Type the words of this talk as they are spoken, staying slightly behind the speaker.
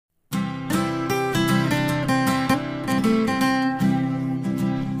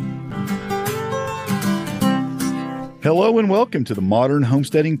Hello and welcome to the Modern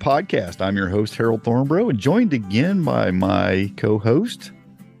Homesteading Podcast. I'm your host, Harold Thornborough, and joined again by my co-host,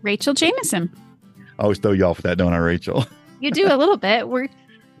 Rachel Jameson. I always throw you off with that, don't I, Rachel? You do a little bit.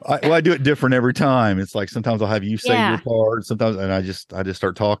 I do it different every time. It's like sometimes I'll have you say your part, sometimes, and I just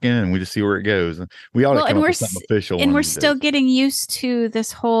start talking, and we just see where it goes. And we ought to come up with something official. And we're still getting used to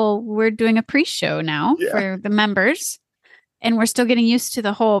this whole. We're doing a pre-show now for the members. And we're still getting used to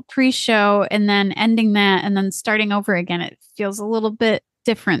the whole pre-show and then ending that and then starting over again. It feels a little bit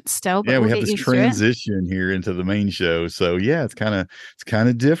different still. But we have this transition here into the main show. So it's kind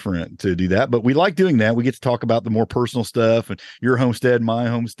of different to do that. But we like doing that. We get to talk about the more personal stuff and your homestead, my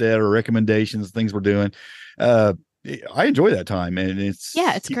homestead, or recommendations, things we're doing. I enjoy that time, and it's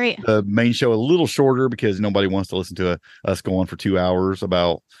great. The main show a little shorter because nobody wants to listen to us go on for 2 hours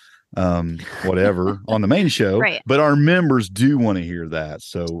about whatever on the main show, right? But our members do want to hear that.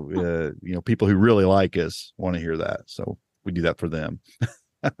 So, people who really like us want to hear that. So we do that for them.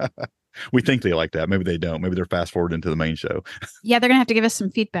 We think they like that. Maybe they don't. Maybe they're fast forward into the main show. Yeah, they're gonna have to give us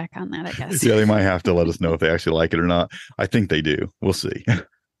some feedback on that, I guess. Yeah, they might have to let us know if they actually like it or not. I think they do. We'll see.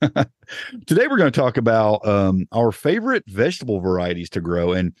 Today we're going to talk about our favorite vegetable varieties to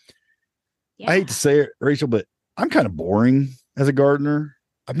grow. And I hate to say it, Rachel, but I'm kind of boring as a gardener.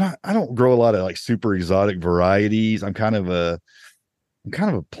 I don't grow a lot of like super exotic varieties. I'm kind of a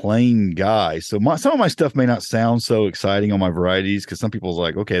plain guy. So some of my stuff may not sound so exciting on my varieties because some people's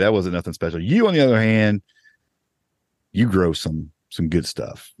like, okay, that wasn't nothing special. You, on the other hand, you grow some good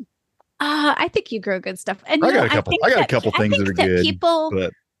stuff. I think you grow good stuff. And I got a couple things that are good.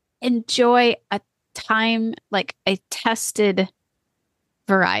 People enjoy a time like a tested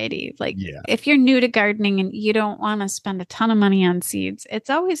variety. If you're new to gardening and you don't want to spend a ton of money on seeds, it's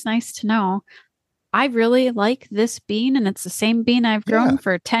always nice to know I really like this bean and it's the same bean I've grown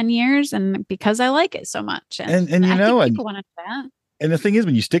for 10 years and because I like it so much. And think people want to do that. And the thing is,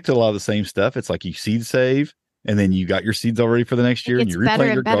 when you stick to a lot of the same stuff, it's like you seed save and then you got your seeds already for the next year and you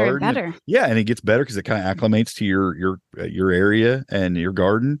replant your garden. And it gets better because it kind of acclimates to your area and your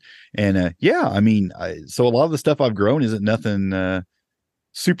garden. And so a lot of the stuff I've grown isn't nothing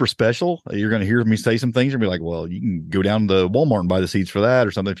super special. You're going to hear me say some things and be like, well, you can go down to Walmart and buy the seeds for that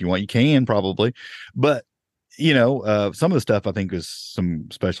or something if you want. You can probably, but some of the stuff I think is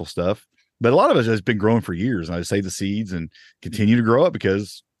some special stuff, but a lot of it has been growing for years, and I just save the seeds and continue to grow it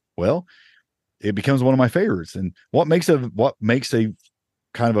because, well, it becomes one of my favorites. And what makes a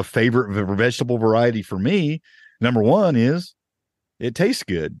kind of a favorite vegetable variety for me, number one, is it tastes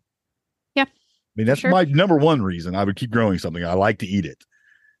good. Yeah, I mean, that's my number one reason I would keep growing something. I like to eat it.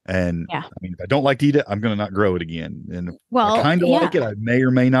 And if I don't like to eat it, I'm going to not grow it again. And I kind of like it. I may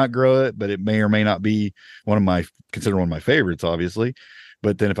or may not grow it, but it may or may not be considered one of my favorites, obviously.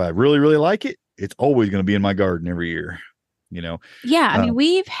 But then if I really, really like it, it's always going to be in my garden every year, Yeah. I mean,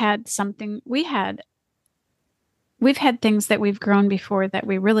 we've had things that we've grown before that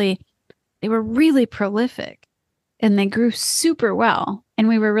they were really prolific and they grew super well. And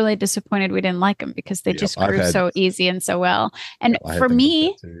we were really disappointed we didn't like them because they just grew so easy and so well. And for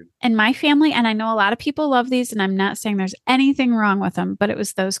me and my family, and I know a lot of people love these, and I'm not saying there's anything wrong with them, but it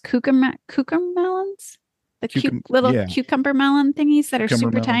was those cucumber melons, the cucumber melon thingies that are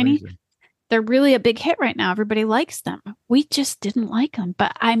super tiny. Amazing. They're really a big hit right now. Everybody likes them. We just didn't like them.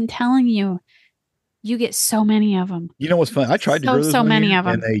 But I'm telling you, you get so many of them. You know what's funny? I tried to grow so many of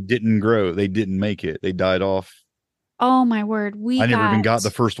them, and they didn't grow. They didn't make it. They died off. Oh my word. I never even got the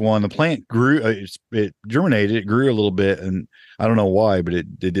first one. The plant grew, it germinated, it grew a little bit, and I don't know why, but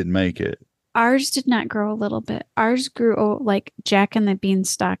it didn't make it. Ours did not grow a little bit. Ours grew like Jack and the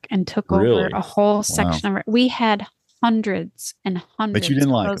Beanstalk and took over a whole section of it. We had hundreds and hundreds. But you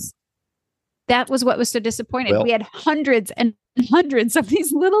didn't like them. That was what was so disappointing. We had hundreds and hundreds of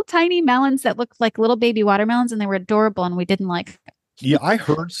these little tiny melons that looked like little baby watermelons, and they were adorable, and we didn't like them. Yeah, I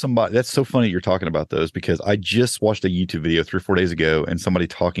heard somebody. That's so funny you're talking about those because I just watched a YouTube video 3 or 4 days ago and somebody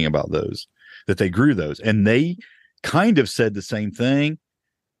talking about those, that they grew those, and they kind of said the same thing,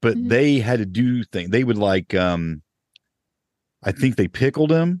 but they had to do things. They would I think they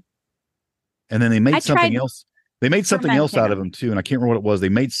pickled them and then they made something else. They made something else out of them too. And I can't remember what it was. They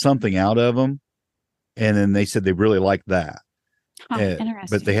made something out of them. And then they said they really liked that. Interesting.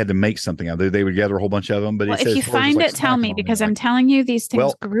 But they had to make something out. They would gather a whole bunch of them. But if you find it, tell me, because I'm telling you, these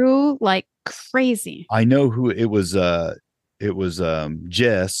things grew like crazy. I know who it was. It was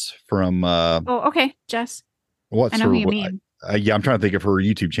Jess from. Okay, Jess. What's I know who you mean. Yeah, I'm trying to think of her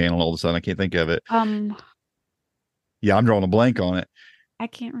YouTube channel. All of a sudden, I can't think of it. Yeah, I'm drawing a blank on it. I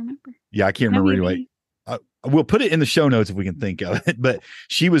can't remember. Yeah, I can't remember anyway. We'll put it in the show notes if we can think of it. But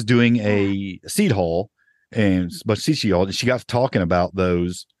she was doing a seed haul but she got to talking about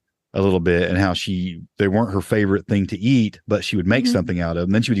those a little bit and how they weren't her favorite thing to eat, but she would make something out of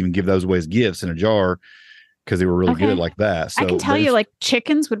them. Then she would even give those away as gifts in a jar because they were really good like that. So I can tell you, like,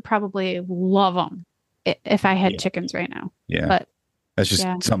 chickens would probably love them if I had chickens right now. Yeah. But that's just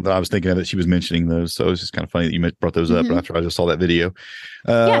something that I was thinking of that she was mentioning those. So it's just kind of funny that you brought those up after I just saw that video.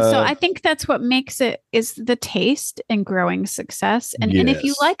 So I think that's what makes it is the taste and growing success. And if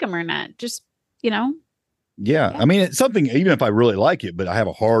you like them or not, just, Yeah. I mean, it's something, even if I really like it, but I have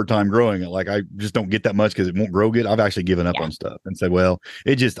a hard time growing it. Like I just don't get that much because it won't grow good. I've actually given up on stuff and said, well,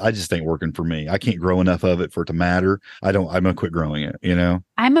 I just ain't working for me. I can't grow enough of it for it to matter. I'm going to quit growing it,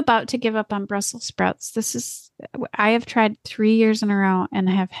 I'm about to give up on Brussels sprouts. I have tried 3 years in a row and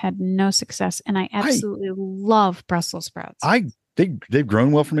have had no success. And I absolutely love Brussels sprouts. They've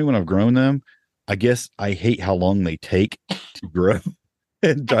grown well for me when I've grown them. I guess I hate how long they take to grow.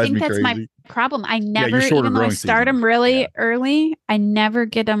 It drives me crazy. My problem. I never, even though I start them really early, I never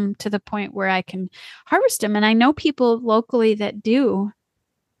get them to the point where I can harvest them. And I know people locally that do,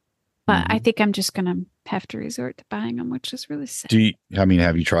 but I think I'm just going to have to resort to buying them, which is really sad. Have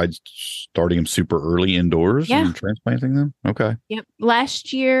you tried starting them super early indoors and transplanting them? Okay. Yep.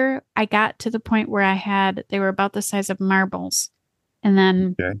 Last year, I got to the point where they were about the size of marbles. And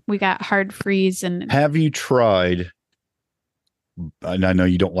then we got hard freeze. And have you tried... And I know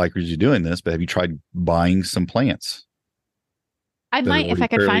you don't like you doing this, but have you tried buying some plants? I might if I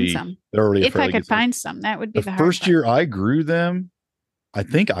could find some. If I could find some, that would be the first year I grew them. I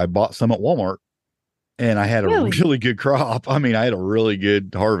think I bought some at Walmart, and I had a really good crop. I mean, I had a really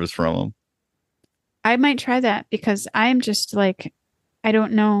good harvest from them. I might try that because I'm just like, I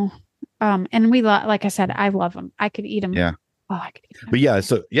don't know. And like I said, I love them. I could eat them. Yeah. Oh, I could eat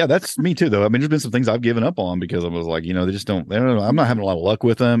them. But that's me too, though. I mean, there's been some things I've given up on because I was like, they don't know. I'm not having a lot of luck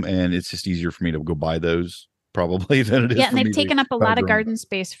with them, and it's just easier for me to go buy those probably than it is. Yeah, and they've taken up a lot of garden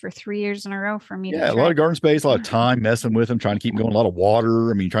space for 3 years in a row for me. Yeah, a lot of garden space, a lot of time messing with them, trying to keep them going, a lot of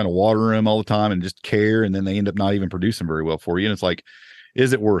water. I mean, trying to water them all the time and just care, and then they end up not even producing very well for you. And it's like,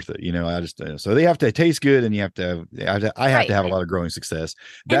 is it worth it? I just so they have to taste good, and you have to have. I have to have a lot of growing success.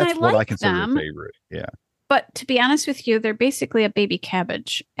 That's what I consider a favorite. Yeah. But to be honest with you, they're basically a baby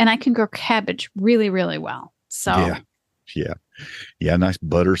cabbage, and I can grow cabbage really, really well. So yeah. Nice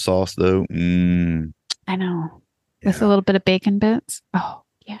butter sauce though. I know, with a little bit of bacon bits. Oh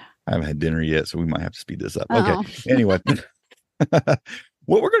yeah. I haven't had dinner yet, so we might have to speed this up. Okay. Anyway,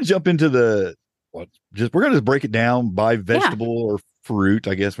 we're going to jump into we're going to just break it down by vegetable or fruit.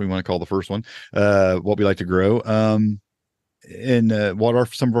 I guess we want to call the first one. What we like to grow. And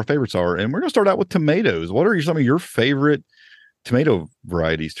what some of our favorites are. And we're going to start out with tomatoes. What are some of your favorite tomato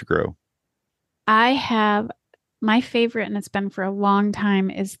varieties to grow? I have my favorite, and it's been for a long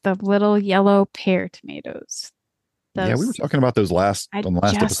time, is the little yellow pear tomatoes. We were talking about those on the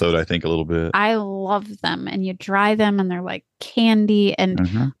last episode, I think, a little bit. I love them, and you dry them and they're like candy.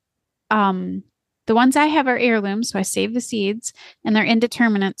 And the ones I have are heirlooms, so I save the seeds, and they're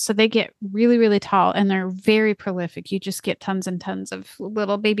indeterminate, so they get really, really tall, and they're very prolific. You just get tons and tons of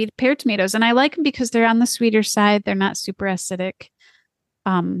little baby pear tomatoes, and I like them because they're on the sweeter side. They're not super acidic.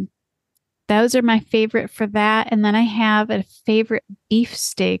 Those are my favorite for that. And then I have a favorite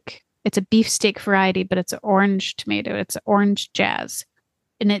beefsteak. It's a beefsteak variety, but it's an orange tomato. It's an orange jazz,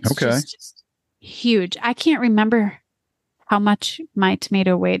 and it's just huge. I can't remember how much my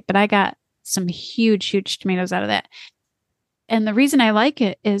tomato weighed, but I got some huge tomatoes out of that. And the reason I like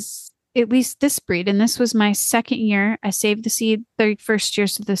it is, at least this breed, and this was my second year, I saved the seed the first year,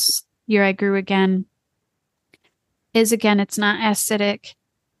 so this year I grew again, it's not acidic,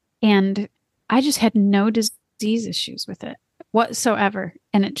 and I just had no disease issues with it whatsoever,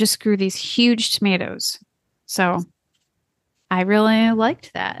 and it just grew these huge tomatoes. So I really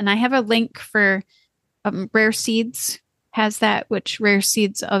liked that. And I have a link for Rare Seeds has that, which Rare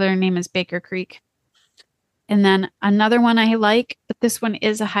Seeds' other name is Baker Creek. And then another one I like, but this one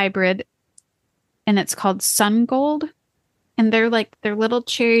is a hybrid, and it's called Sun Gold. And they're little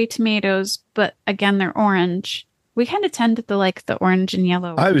cherry tomatoes, but again, they're orange. We kind of tend to like the orange and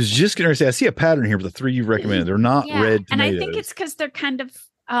yellow. I was just going to say, I see a pattern here with the three you've recommended. They're not red tomatoes. And I think it's because they're kind of,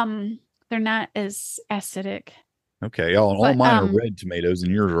 they're not as acidic. Okay. All mine are red tomatoes,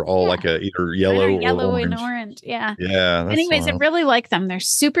 and yours are all like either yellow or orange. And orange. Yeah. Yeah. Anyways, I really like them. They're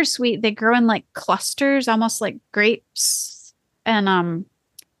super sweet. They grow in like clusters, almost like grapes, and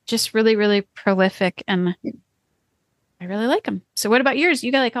just really, really prolific. And I really like them. So what about yours?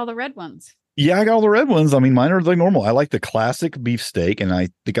 You got like all the red ones. Yeah, I got all the red ones. I mean, mine are like normal. I like the classic beefsteak, and I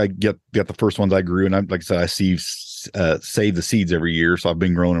think I got the first ones I grew. And I, like I said, I save the seeds every year, so I've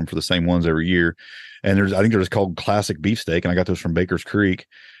been growing them for the same ones every year. And I think they're just called classic beefsteak, and I got those from Baker's Creek.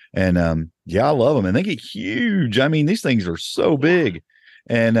 And yeah, I love them, and they get huge. I mean, these things are so big,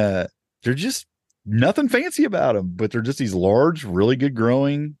 and they're just nothing fancy about them, but they're just these large, really good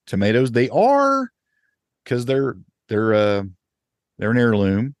growing tomatoes. They are because they're uh they're an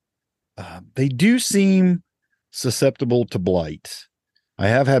heirloom. They do seem susceptible to blight. I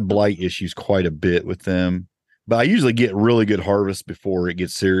have had blight issues quite a bit with them, but I usually get really good harvest before it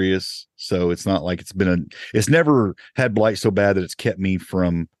gets serious. So it's not like it's never had blight so bad that it's kept me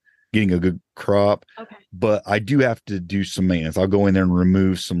from getting a good crop. Okay. But I do have to do some maintenance. I'll go in there and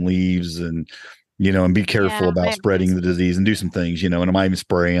remove some leaves and, and be careful about spreading the disease and do some things, and I might even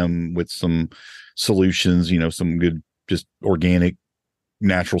spray them with some solutions, some good, just organic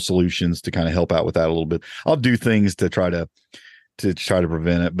natural solutions to kind of help out with that a little bit. I'll do things to try to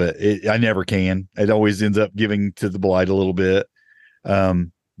prevent it, but I never can. It always ends up giving to the blight a little bit.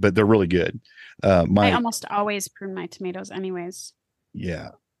 But they're really good. I almost always prune my tomatoes anyways. Yeah.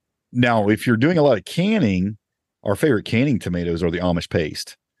 Now, if you're doing a lot of canning, our favorite canning tomatoes are the Amish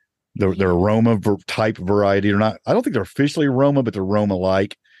paste. They're aroma type variety. They're not, I don't think they're officially aroma, but they're aroma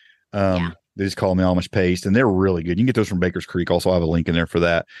like. They just call them the Amish paste, and they're really good. You can get those from Baker's Creek. Also, I have a link in there for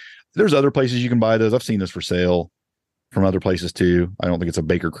that. There's other places you can buy those. I've seen those for sale from other places too. I don't think it's a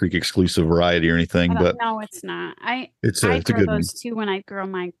Baker Creek exclusive variety or anything, but no, it's not. It's a good one too when I grow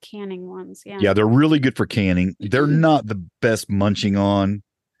my canning ones. Yeah, they're really good for canning. They're not the best munching on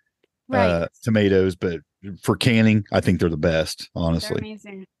tomatoes, but for canning, I think they're the best. Honestly, they're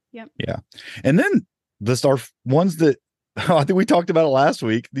amazing. Yep. Yeah, and then our ones that I think we talked about it last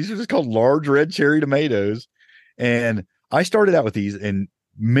week. These are just called large red cherry tomatoes. And I started out with these, and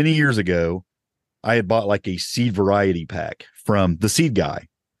many years ago, I had bought like a seed variety pack from the Seed Guy.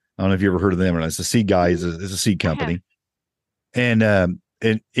 I don't know if you ever heard of them or not. It's the Seed Guy is a seed company. And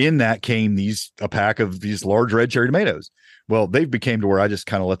in that came a pack of these large red cherry tomatoes. Well, they've became to where I just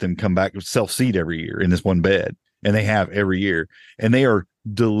kind of let them come back self-seed every year in this one bed. And they have every year. And they are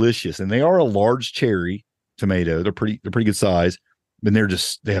delicious. And they are a large cherry tomato. They're pretty good size, and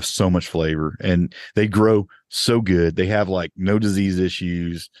they have so much flavor, and they grow so good. They have like no disease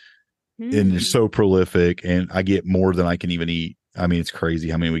issues, and they're so prolific, and I get more than I can even eat. I mean, it's crazy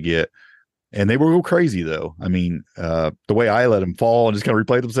how many we get. And they will go crazy though. I mean, the way I let them fall and just kind of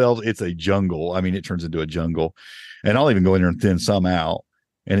replay themselves, it's a jungle. I mean, it turns into a jungle. And I'll even go in there and thin some out,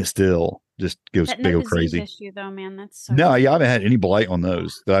 and it still just goes, they go crazy. Issue though, man. That's so no, yeah, I haven't had any blight on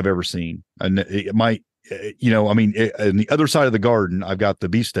those that I've ever seen. And it might, I mean, on the other side of the garden, I've got the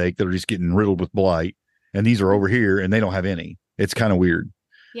beefsteak that are just getting riddled with blight, and these are over here and they don't have any. It's kind of weird.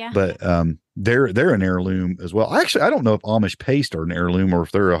 Yeah. But they're an heirloom as well. Actually, I don't know if Amish paste are an heirloom or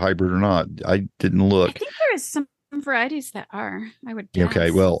if they're a hybrid or not. I didn't look. I think there is some varieties that are. I would guess.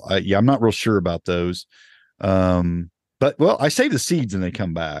 Okay. Well, I'm not real sure about those. But I save the seeds and they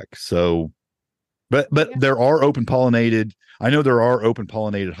come back. So, but there are open pollinated. I know there are open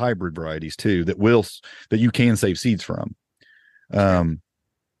pollinated hybrid varieties too that you can save seeds from.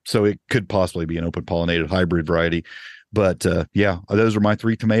 So it could possibly be an open pollinated hybrid variety. But yeah, those are my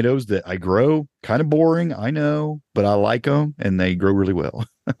 3 tomatoes that I grow. Kind of boring, I know, but I like them and they grow really well.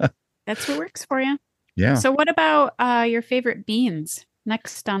 That's what works for you. Yeah. So what about your favorite beans?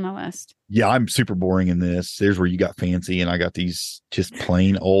 Next on the list. Yeah, I'm super boring in this. There's where you got fancy, and I got these just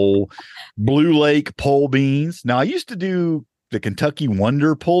plain old Blue Lake pole beans. Now, I used to do the Kentucky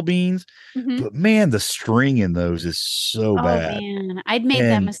Wonder pole beans, but man, the string in those is so bad. Man, I'd made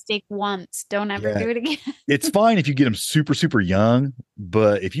that mistake once. Don't ever do it again. It's fine if you get them super, super young,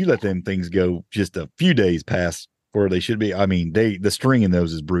 but if you let them things go just a few days past where they should be, I mean, the string in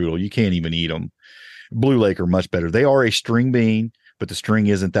those is brutal. You can't even eat them. Blue Lake are much better. They are a string bean, but the string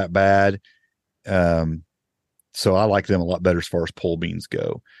isn't that bad. So I like them a lot better as far as pole beans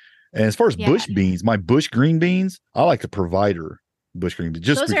go. And as far as bush beans, my bush green beans, I like the Provider bush green beans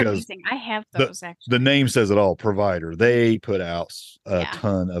just because are amazing. I have those actually. The name says it all. Provider. They put out a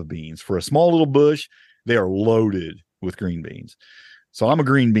ton of beans for a small little bush. They are loaded with green beans. So I'm a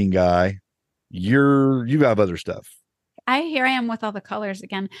green bean guy. You have other stuff. Here I am with all the colors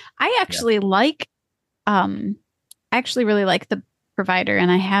again. I actually really like the Provider, and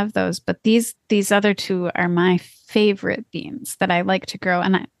I have those, but these other 2 are my favorite beans that I like to grow,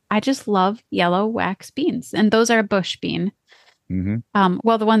 and I just love yellow wax beans, and those are a bush bean.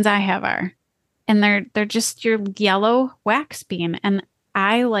 Well, the ones I have are, and they're just your yellow wax bean, and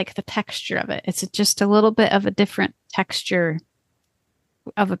I like the texture of it. It's just a little bit of a different texture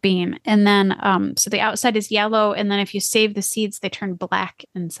of a bean. And then so the outside is yellow, and then if you save the seeds, they turn black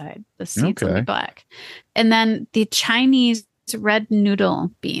inside. The seeds will be black. And then the Chinese red noodle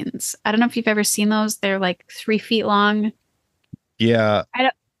beans. I don't know if you've ever seen those. They're like 3 feet long. Yeah. I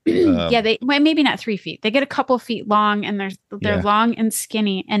don't yeah, maybe not 3 feet. They get a couple feet long, and they're long and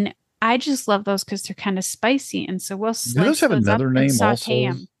skinny. And I just love those because they're kind of spicy. And so we'll slice those have another name also.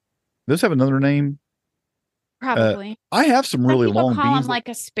 Them. Those have another name. Probably. I have some really long call beans. Them like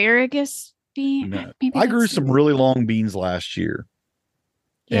asparagus bean. No. I grew some really long beans last year.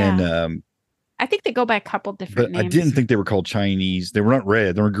 Yeah. And I think they go by a couple different names. I didn't think they were called Chinese. They were not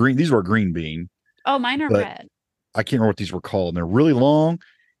red. They were green. These were a green bean. Oh, mine are red. I can't remember what these were called. And they're really long.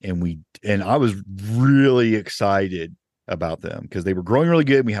 And I was really excited about them because they were growing really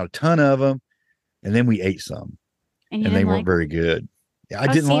good. We had a ton of them. And then we ate some. And they weren't very good. I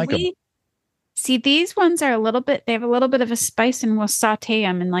didn't like them. See, these ones are they have a little bit of a spice, and we'll saute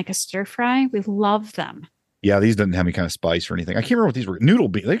them in like a stir fry. We love them. Yeah, these didn't have any kind of spice or anything. I can't remember what these were. Noodle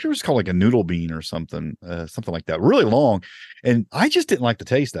bean. They were just called like a noodle bean or something, something like that. Really long. And I just didn't like the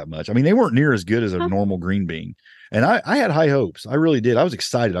taste that much. I mean, they weren't near as good as a normal green bean. And I had high hopes. I really did. I was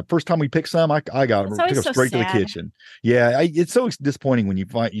excited. The first time we picked some, I got them. Took them straight to the kitchen. Yeah, it's so disappointing when you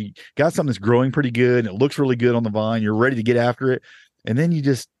find you got something that's growing pretty good and it looks really good on the vine. You're ready to get after it, and then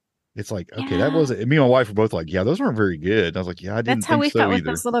it's like, okay, that wasn't. Me and my wife were both like, yeah, those weren't very good. And I was like, yeah, I didn't. That's how we felt with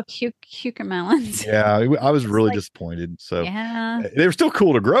those little cucumber melons. Yeah, I was really disappointed. So yeah, they were still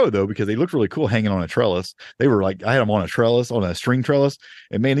cool to grow though because they looked really cool hanging on a trellis. They were like, I had them on a trellis, on a string trellis,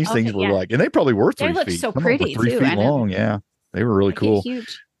 and man, these things were like, and they probably were 3 feet. So pretty, 3 feet long. Yeah, they were really cool.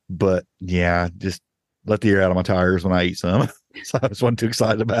 Huge. But yeah, just let the air out of my tires when I eat some. So I just wasn't too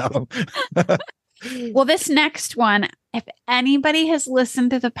excited about them. Well, this next one, if anybody has listened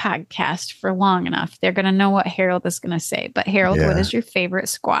to the podcast for long enough, they're going to know what Harold is going to say. But Harold, what is your favorite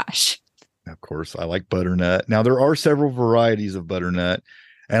squash? Of course, I like butternut. Now, there are several varieties of butternut,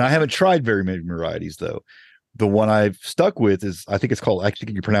 and I haven't tried very many varieties, though. The one I've stuck with is, I think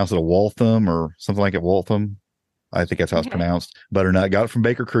you pronounce it a Waltham or something like it, Waltham. I think that's how it's pronounced. Butternut. Got it from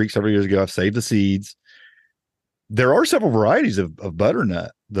Baker Creek several years ago. I've saved the seeds. There are several varieties of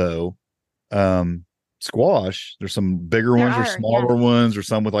butternut, though. Squash. There's some bigger ones or smaller ones, or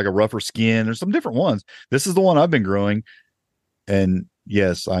some with like a rougher skin. There's some different ones. This is the one I've been growing, and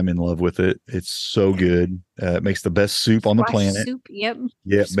yes, I'm in love with it. It's so good. It makes the best soup on the planet. Soup, yep.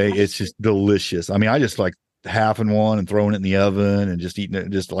 It's just delicious. I mean, I just like halving one and throwing it in the oven and just eating it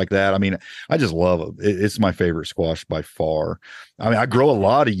just like that. I mean, I just love it. It's my favorite squash by far. I mean, I grow a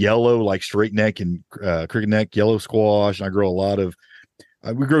lot of yellow, like straight neck and cricket neck yellow squash, and I grow a lot of.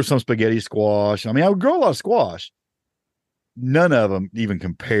 We grow some spaghetti squash. I mean, I would grow a lot of squash. None of them even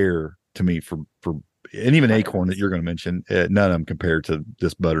compare to me for and even acorn that you're going to mention. None of them compare to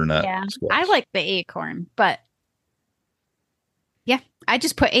this butternut. Yeah, squash. I like the acorn, but yeah, I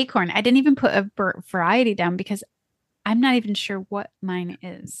just put acorn. I didn't even put a variety down because I'm not even sure what mine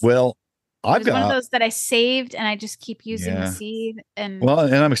is. Well, I've got one of those that I saved, and I just keep using the seed. And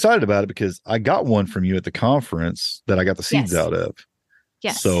I'm excited about it because I got one from you at the conference that I got the seeds out of.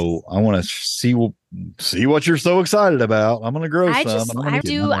 Yes. So I want to see what you're so excited about. I'm going to grow some.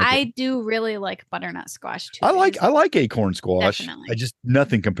 I do really like butternut squash too. I like acorn squash. Definitely.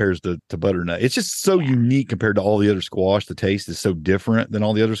 Nothing compares to butternut. It's just so unique compared to all the other squash. The taste is so different than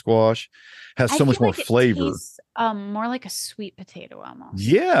all the other squash. Has so much more flavor. Tastes, more like a sweet potato almost.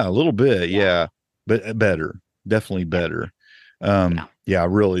 Yeah, a little bit. Yeah, but better. Definitely better. Yeah,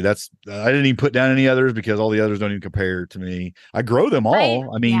 really. I didn't even put down any others because all the others don't even compare to me. I grow them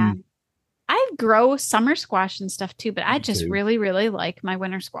all. I grow summer squash and stuff too, but I just really, really like my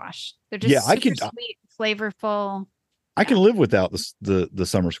winter squash. They're just sweet, flavorful. I can live without the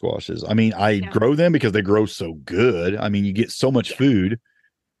summer squashes. I mean, I grow them because they grow so good. I mean, you get so much food,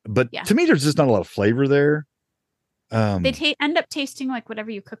 but to me, there's just not a lot of flavor there. They end up tasting like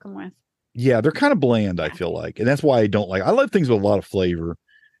whatever you cook them with. Yeah, they're kind of bland, I feel like. And that's why I don't like. I love things with a lot of flavor.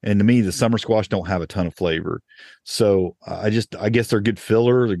 And to me, the summer squash don't have a ton of flavor. So I guess they're good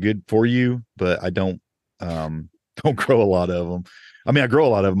filler. They're good for you, but I don't grow a lot of them. I mean, I grow a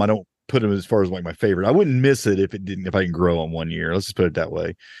lot of them. I don't put them as far as like my favorite. I wouldn't miss it if I can grow them 1 year. Let's just put it that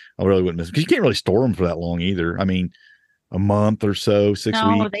way. I really wouldn't miss it because you can't really store them for that long either. I mean, a month or so, 6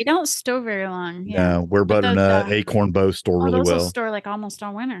 weeks. No, they don't store very long. Yeah. No, where butternut, acorn both store really well. Those will store like almost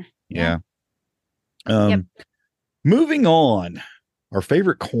all winter. Yeah. Moving on, our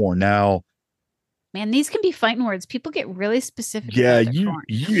favorite corn now. Man, these can be fighting words. People get really specific. Yeah,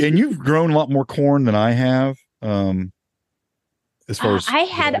 you've grown a lot more corn than I have. as far as I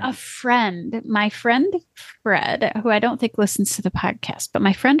had a friend, my friend Fred, who I don't think listens to the podcast, but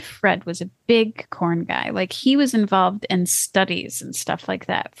my friend Fred was a big corn guy. Like he was involved in studies and stuff like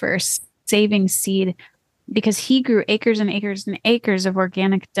that for saving seed because he grew acres and acres and acres of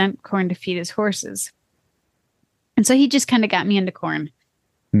organic dent corn to feed his horses. And so he just kind of got me into corn.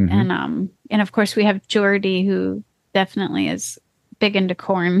 Mm-hmm. And of course we have Jordy, who definitely is big into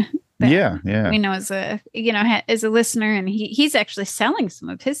corn. Yeah. We know as a listener, and he's actually selling some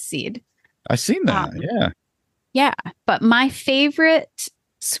of his seed. I've seen that. Yeah. But my favorite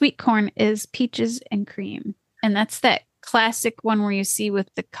sweet corn is peaches and cream, and that's that classic one where you see with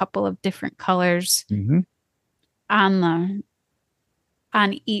the couple of different colors on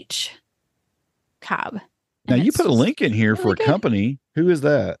each cob. Now you put a link in here really for a company. Who is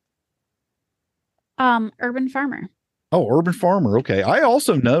that? Urban Farmer. Oh, Urban Farmer. Okay. I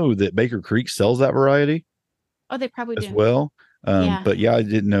also know that Baker Creek sells that variety. Oh, they probably do. As well. But yeah, I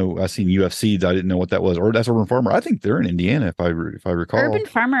didn't know. I seen UF Seeds. I didn't know what that was. Or that's Urban Farmer. I think they're in Indiana, if I recall. Urban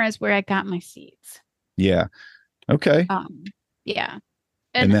Farmer is where I got my seeds. Yeah. Okay. Yeah.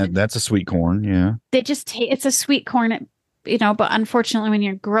 And that's a sweet corn. Yeah. They just it's a sweet corn, but unfortunately when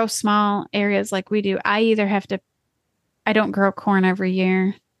you grow small areas like we do, I don't grow corn every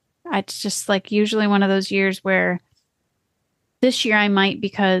year. It's just like usually one of those years where this year I might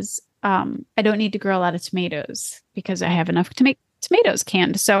because I don't need to grow a lot of tomatoes because I have enough to make tomatoes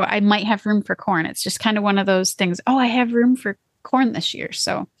canned. So I might have room for corn. It's just kind of one of those things. Oh, I have room for corn this year.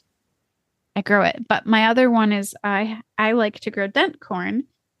 So I grow it. But my other one is I like to grow dent corn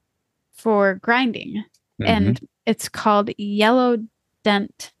for grinding. Mm-hmm. And it's called yellow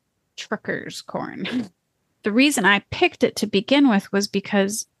dent trucker's corn. The reason I picked it to begin with was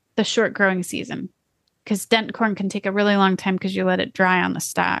because the short growing season. Because dent corn can take a really long time because you let it dry on the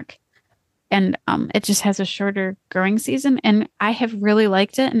stalk. And it just has a shorter growing season. And I have really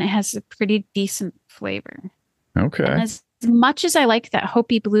liked it. And it has a pretty decent flavor. Okay. And as much as I like that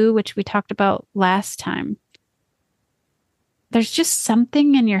Hopi Blue, which we talked about last time, there's just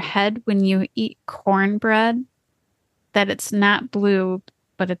something in your head when you eat cornbread that it's not blue,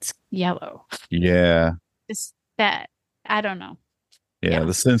 but it's yellow. Yeah. It's that, I don't know. Yeah,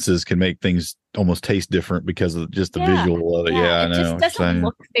 the senses can make things almost taste different because of just the visual of it. Yeah, I know. It just doesn't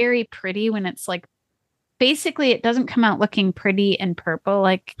look very pretty when it's like, basically it doesn't come out looking pretty and purple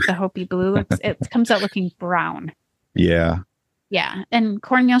like the Hopi Blue looks. It comes out looking brown. Yeah. Yeah, and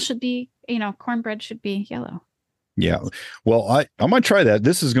cornmeal should be, cornbread should be yellow. Yeah. Well, I'm going to try that.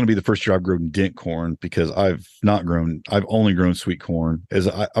 This is going to be the first year I've grown dent corn because I've only grown sweet corn.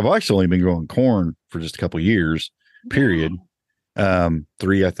 I've actually only been growing corn for just a couple of years, period.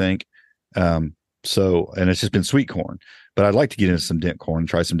 3, I think. So, and it's just been sweet corn, but I'd like to get into some dent corn and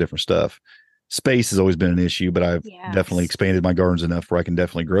try some different stuff. Space has always been an issue, but I've definitely expanded my gardens enough where I can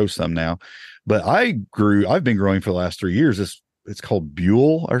definitely grow some now. But I've been growing for the last 3 years. It's called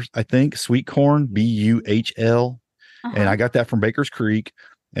Buhl, or I think sweet corn, Buhl. And I got that from Baker's Creek,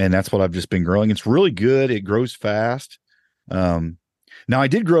 and that's what I've just been growing. It's really good. It grows fast. Now I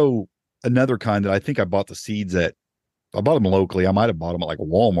did grow another kind that I think I bought the seeds at. I bought them locally. I might have bought them at like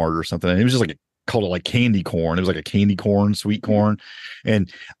Walmart or something. And it was just like called it like candy corn. It was like a candy corn, sweet corn, and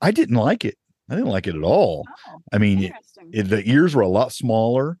I didn't like it. I didn't like it at all. Oh, I mean, the ears were a lot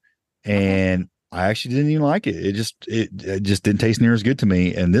smaller, and I actually didn't even like it. It just didn't taste near as good to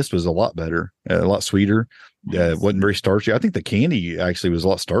me. And this was a lot better, a lot sweeter. Nice. Wasn't very starchy. I think the candy actually was a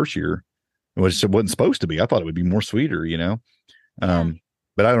lot starchier, which it wasn't supposed to be. I thought it would be more sweeter,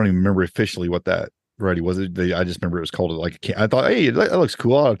 but I don't even remember officially what that variety was. I just remember it was called I thought, hey, that looks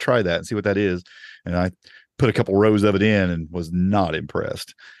cool. I'll try that and see what that is. And I put a couple rows of it in and was not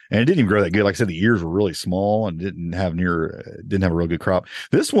impressed. And it didn't even grow that good. Like I said, the ears were really small and didn't have a real good crop.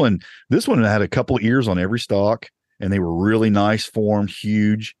 This one had a couple of ears on every stalk, and they were really nice formed,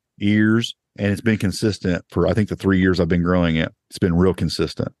 huge ears. And it's been consistent for, I think, the 3 years I've been growing it. It's been real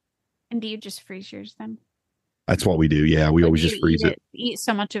consistent. And do you just freeze yours then? That's what we do. Yeah, we always just freeze it. Eat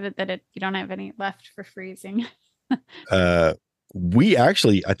so much of it that you don't have any left for freezing. We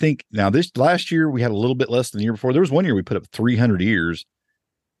actually, I think now this last year we had a little bit less than the year before. There was one year we put up 300 ears,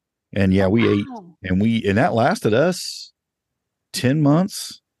 and we ate, and that lasted us 10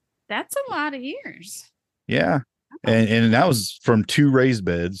 months. That's a lot of years. Yeah, and that was from 2 raised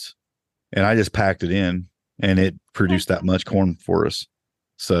beds, and I just packed it in, and it produced that much corn for us.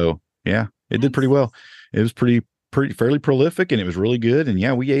 So yeah, it did pretty well. It was fairly prolific, and it was really good. And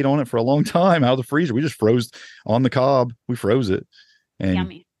yeah, we ate on it for a long time out of the freezer. We just froze on the cob. We froze it, and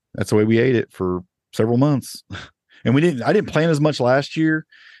yummy. That's the way we ate it for several months. And I didn't plant as much last year,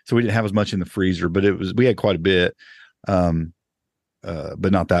 so we didn't have as much in the freezer, but we had quite a bit.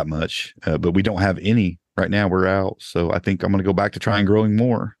 but not that much. But we don't have any right now. We're out, so I think I'm going to go back to trying growing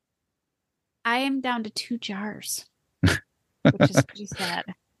more. I am down to 2 jars, which is pretty sad.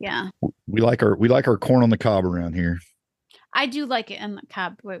 Yeah, we like our corn on the cob around here. I do like it in the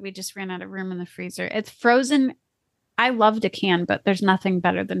cob, but we just ran out of room in the freezer. It's frozen. I loved a can, but there's nothing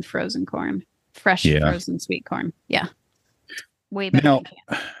better than frozen corn, fresh frozen sweet corn. Yeah, way better. Now,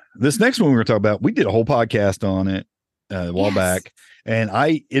 this next one we're going to talk about, we did a whole podcast on it a while back, and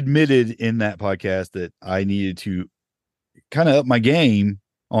I admitted in that podcast that I needed to kind of up my game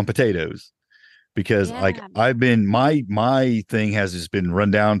on potatoes because like I've been my thing has just been run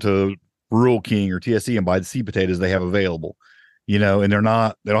down to Rural King or TSC and buy the seed potatoes they have available, and they don't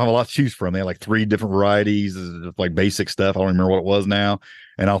have a lot to choose from. They have like 3 different varieties of like basic stuff. I don't remember what it was now,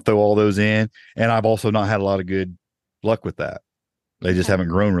 and I'll throw all those in. And I've also not had a lot of good luck with that. They just haven't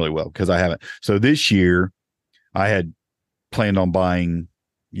grown really well because I haven't. So this year I had planned on buying,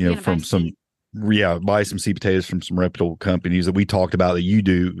 from some, buy some seed potatoes from some reputable companies that we talked about that you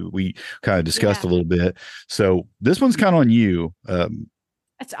do. We kind of discussed a little bit. So this one's kind of on you.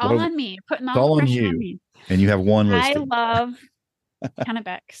 It's all on me. Putting all the pressure on me. And you have one listed. I love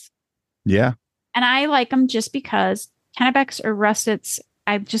Kennebecs. Yeah. And I like them just because Kennebecs or russets,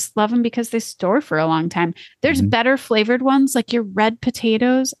 I just love them because they store for a long time. There's better flavored ones, like your red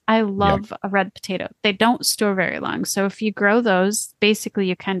potatoes. I love a red potato. They don't store very long. So if you grow those, basically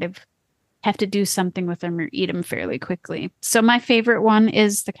you kind of have to do something with them or eat them fairly quickly. So my favorite one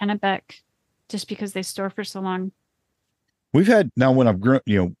is the Kennebec, just because they store for so long. We've had, now when I've grown,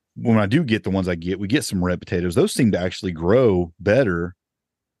 when I do get the ones we get some red potatoes. Those seem to actually grow better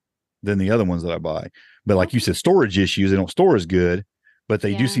than the other ones that I buy. But like you said, storage issues, they don't store as good. But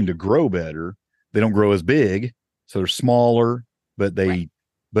they do seem to grow better. They don't grow as big, so they're smaller. But they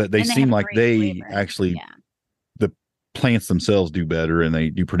seem like they actually the plants themselves do better, and they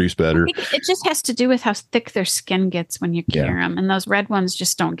do produce better. I think it just has to do with how thick their skin gets when you cure them, and those red ones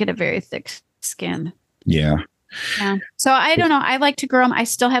just don't get a very thick skin. Yeah. So I don't know. I like to grow them. I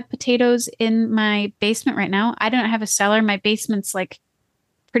still have potatoes in my basement right now. I don't have a cellar. My basement's like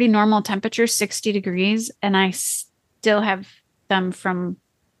pretty normal temperature, 60 degrees, and I still have them from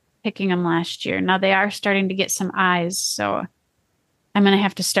picking them last year. Now they are starting to get some eyes, so I'm going to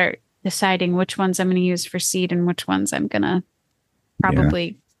have to start deciding which ones I'm going to use for seed and which ones I'm going to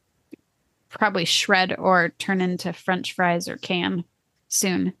probably shred or turn into French fries or can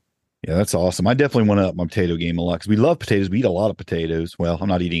soon. Yeah, that's awesome. I definitely want to up my potato game a lot because we love potatoes. We eat a lot of potatoes. Well, I'm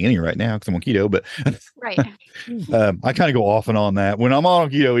not eating any right now because I'm on keto, but right. I kind of go off and on that. When I'm on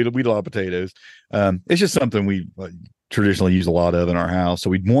keto, we eat a lot of potatoes. It's just something we traditionally use a lot of in our house, so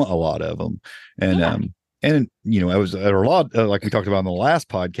we'd want a lot of them. And I was at a lot like we talked about in the last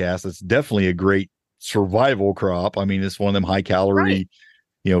podcast. It's definitely a great survival crop. I mean, it's one of them high calorie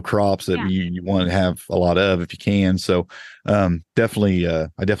crops that you want to have a lot of if you can. So definitely I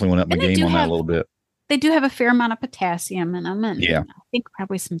definitely want to up my game on that a little bit. They do have a fair amount of potassium in them, and I think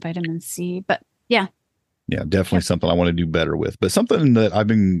probably some vitamin C, but definitely something I want to do better with. But something that I've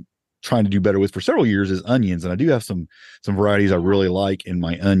been trying to do better with for several years is onions, and I do have some varieties I really like in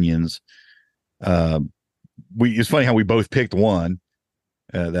my onions. It's funny how we both picked one,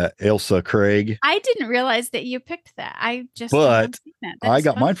 that Elsa Craig. I didn't realize that you picked that. I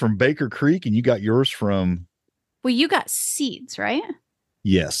got mine from Baker Creek, and you got yours from. Well, you got seeds, right?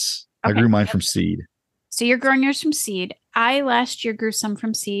 Yes, okay. I grew mine from seed. So you're growing yours from seed. I last year grew some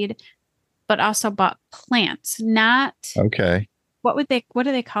from seed, but also bought plants. Not okay. What do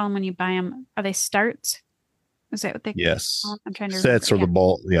they call them when you buy them? Are they starts? Is that what they? Yes. I'm trying to sets remember. Are the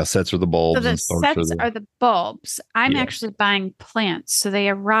bulbs. Yeah, sets are the bulbs. So the sets are the bulbs. I'm actually buying plants, so they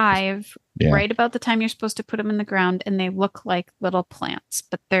arrive right about the time you're supposed to put them in the ground, and they look like little plants,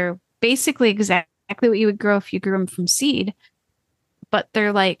 but they're basically exactly what you would grow if you grew them from seed. But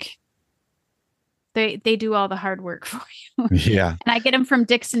they're like they do all the hard work for you. Yeah. And I get them from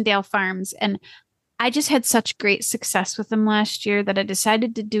Dixondale Farms, and I just had such great success with them last year that I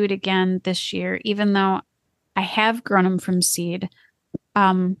decided to do it again this year, even though I have grown them from seed,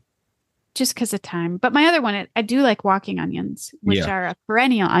 just because of time. But my other one, I do like walking onions, which are a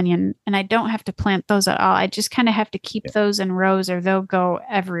perennial onion, and I don't have to plant those at all. I just kind of have to keep those in rows, or they'll go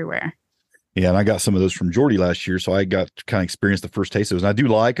everywhere. Yeah, and I got some of those from Jordy last year, so I got to kind of experience the first taste of those. And I do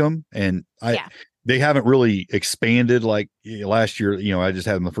like them, and they haven't really expanded like last year. I just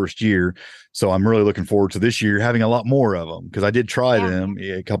had them the first year, so I'm really looking forward to this year having a lot more of them because I did try them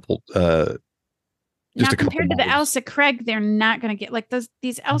a couple. Now, compared to the Elsa Craig, they're not going to get like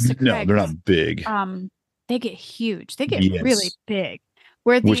these Elsa Craig. No, they're not big. They get huge. They get really big.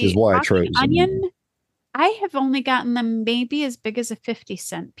 Which is why I chose onion. I have only gotten them maybe as big as a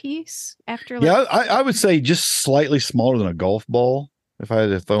 50-cent piece after Yeah, I would say just slightly smaller than a golf ball. If I had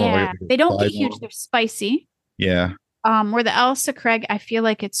to throw yeah, like a they don't get size huge. one. They're spicy. Yeah. Where the Elsa Craig, I feel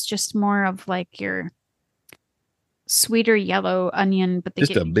like it's just more of like your sweeter yellow onion, but they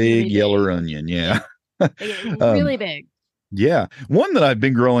Just get a really big big. yellow onion. Yeah, Yeah. they get um, really big. yeah. One that I've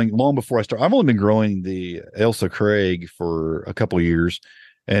been growing long before I started. I've only been growing the Elsa Craig for a couple of years.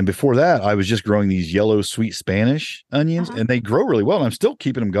 And before that, I was just growing these yellow sweet Spanish onions, Uh-huh. and they grow really well. And I'm still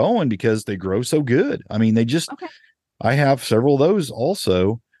keeping them going because they grow so good. I mean, Okay. I have several of those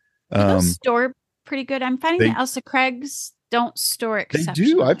also. Do those Um, store pretty good? I'm finding the they Elsa Craigs don't store They do. I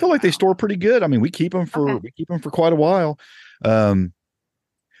exceptionally feel like they well. store pretty good. I mean, Okay. we keep them for quite a while. Um,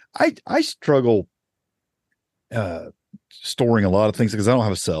 I struggle uh storing a lot of things because I don't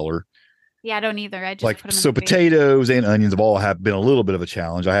have a cellar. Yeah, I don't either. I just Like put them in so the basement. potatoes and onions have all have been a little bit of a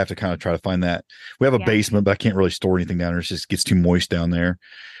challenge. I have to kind of try to find that. We have a Yeah. basement, but I can't really store anything down there. It just gets too moist down there.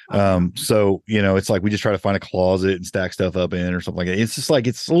 Okay. So it's like we just try to find a closet and stack stuff up in or something like that. It's just like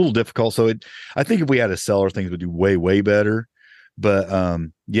it's a little difficult. So I think if we had a cellar, things would do way, way better. But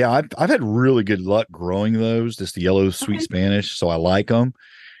yeah, I've had really good luck growing those, just the yellow sweet Okay. Spanish. So I like them.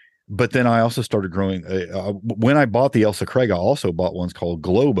 But then I also started growing when I bought the Elsa Craig, I also bought ones called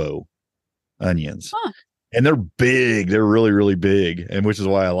Globo onions. Huh. And they're big. They're really, really big. And which is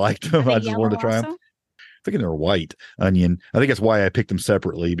why I liked Are them. they I just wanted yellow to try them. also? Thinking they're white onion. I think that's why I picked them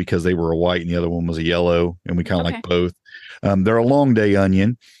separately because they were a white and the other one was a yellow, and we kind of like Okay. both. They're a long day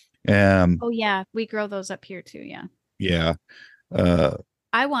onion. Oh yeah, we grow those up here too. Yeah. Yeah. Uh,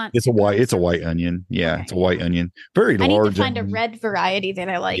 I want to grow it's a some. white onion. Yeah, Okay. it's a white onion. Very I need to large find a onion. red variety that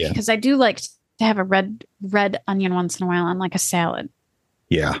I like Yeah. because I do like to have a red onion once in a while on like a salad.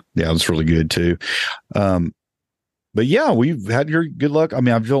 Yeah. Yeah. That's really good too. Um, but yeah, we've had your good luck. I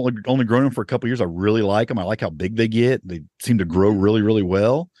mean, I've only grown them for a couple of years. I really like them. I like how big they get. They seem to grow really, really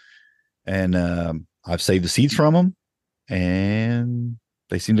well. And I've saved the seeds from them, and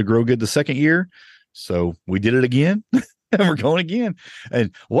they seem to grow good the second year. So we did it again, and we're going again.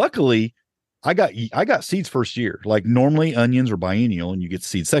 And luckily, I got seeds first year. Like normally, onions are biennial, and you get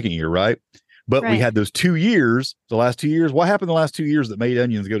seeds second year, right? But we Right. had those 2 years. The last 2 years, what happened the last 2 years that made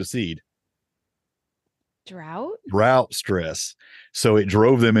onions go to seed? Drought stress. So it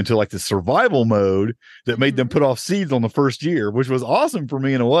drove them into like the survival mode that made them put off seeds on the first year, which was awesome for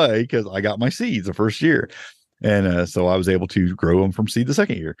me in a way because I got my seeds the first year. And so I was able to grow them from seed the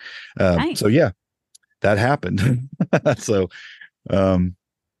second year. Nice. So yeah, that happened. So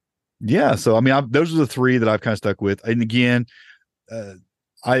yeah, so I mean, those are the three that I've kind of stuck with. And again, uh,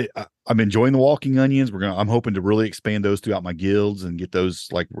 I'm enjoying the walking onions. I'm hoping to really expand those throughout my guilds and get those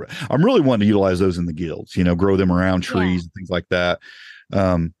I'm really wanting to utilize those in the guilds, grow them around trees and things like that.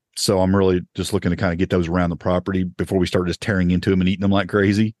 So I'm really just looking to kind of get those around the property before we start just tearing into them and eating them like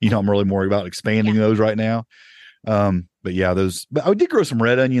crazy. I'm really more about expanding those right now. But yeah, but I did grow some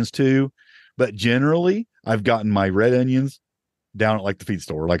red onions too, but generally I've gotten my red onions down at like the feed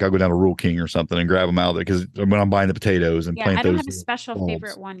store. Like I'll go down to Rural King or something and grab them out there because when I'm buying the potatoes and plant I don't those have a special bulbs.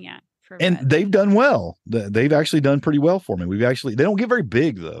 favorite one yet. And they've done well. They've actually done pretty well for me. They don't get very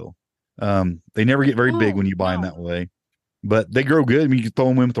big though. They never get very big when you buy them that way, but they grow good. I mean, you can throw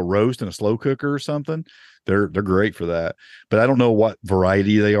them in with a roast and a slow cooker or something. They're great for that. But I don't know what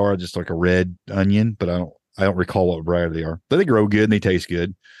variety they are. Just like a red onion, but I don't recall what variety they are. But they grow good and they taste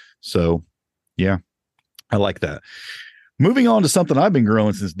good. So yeah, I like that. Moving on to something I've been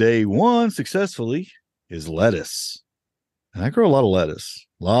growing since day one successfully is lettuce. And I grow a lot of lettuce,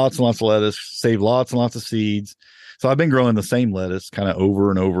 lots and lots of lettuce, save lots and lots of seeds. So I've been growing the same lettuce kind of over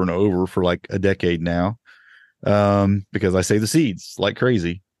and over and over for like a decade now, because I save the seeds like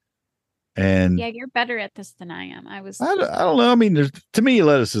crazy. And yeah, you're better at this than I am. I don't know. I mean, to me,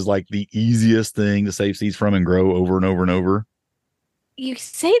 lettuce is like the easiest thing to save seeds from and grow over and over and over. You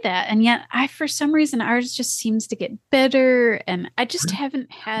say that, and yet for some reason, ours just seems to get bitter, and I just haven't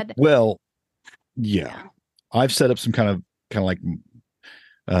had. Well, yeah. I've set up some kind of like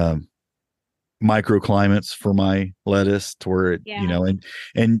microclimates for my lettuce to where it,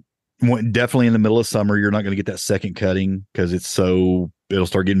 and definitely in the middle of summer, you're not going to get that second cutting because it'll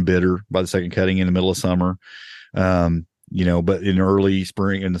start getting bitter by the second cutting in the middle of summer. But in the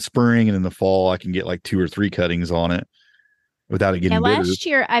spring and in the fall, I can get like 2 or 3 cuttings on it without it getting bitter. Last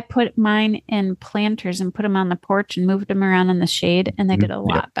year I put mine in planters and put them on the porch and moved them around in the shade, and they did a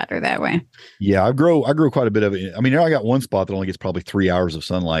lot better that way. Yeah, I grow quite a bit of it. I mean, I got one spot that only gets probably 3 hours of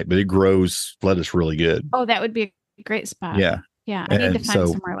sunlight, but it grows lettuce really good. Oh, that would be a great spot. Yeah. Yeah, I need to find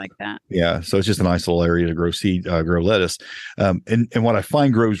somewhere like that. Yeah, so it's just a nice little area to grow lettuce. And what I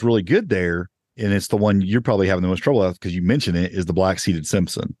find grows really good there and it's the one you're probably having the most trouble with because you mentioned it, is the black seeded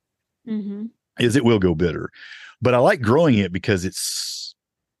Simpson. Mm-hmm. Is it will go bitter, but I like growing it because it's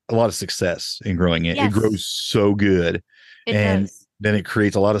a lot of success in growing it. Yes. It grows so good, and does. Then it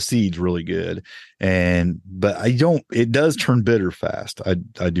creates a lot of seeds really good. But it does turn bitter fast.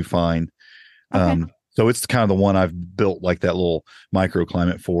 I do find. Okay. So it's kind of the one I've built like that little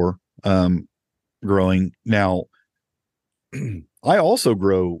microclimate for growing. Now, I also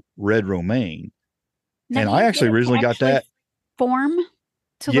grow red romaine, and I actually originally got that form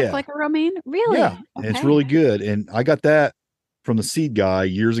to look like a romaine. Really? Yeah, okay. It's really good. And I got that from the seed guy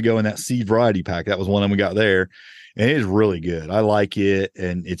years ago in that seed variety pack. That was one of them we got there, and it is really good. I like it,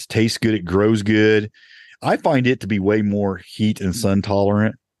 and it tastes good. It grows good. I find it to be way more heat and sun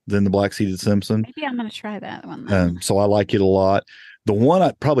tolerant than the black seeded Simpson. Maybe I'm going to try that one then. So I like it a lot. The one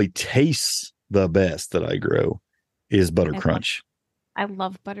I probably tastes the best that I grow is Butter Crunch. I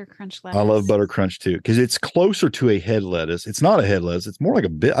love Butter Crunch lettuce. I love Butter Crunch too, because it's closer to a head lettuce. It's not a head lettuce. It's more like a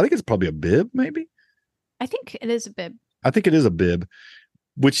bib. I think it's probably a bib, maybe. I think it is a bib. I think it is a bib,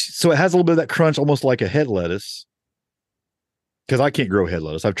 so it has a little bit of that crunch, almost like a head lettuce. Because I can't grow head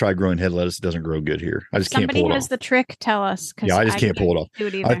lettuce. I've tried growing head lettuce. It doesn't grow good here. I just can't pull it off. Somebody has the trick. Tell us. Yeah, I just can't pull it off.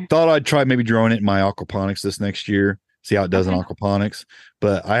 I thought I'd try maybe growing it in my aquaponics this next year. See how it does in aquaponics,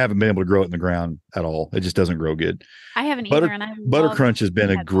 but I haven't been able to grow it in the ground at all. It just doesn't grow good. I haven't either. And Butter Crunch has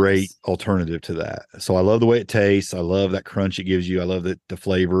been a great alternative to that. So I love the way it tastes. I love that crunch it gives you. I love the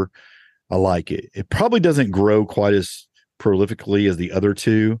flavor. I like it. It probably doesn't grow quite as prolifically as the other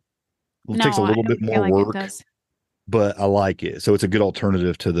two. It takes a little bit more work, but I like it. So it's a good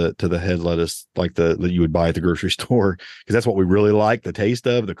alternative to the head lettuce, like that you would buy at the grocery store, because that's what we really like, the taste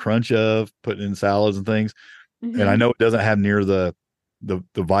of, the crunch of, putting in salads and things. Mm-hmm. And I know it doesn't have near the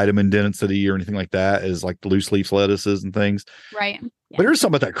vitamin density or anything like that as like the loose leaf lettuces and things. Right. Yeah. But there's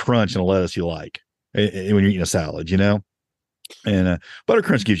something about that crunch in a lettuce you like when you're eating a salad, and Butter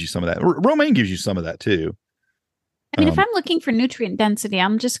Crunch gives you some of that. Romaine gives you some of that too. I mean, if I'm looking for nutrient density,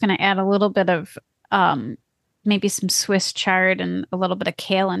 I'm just going to add a little bit of maybe some Swiss chard and a little bit of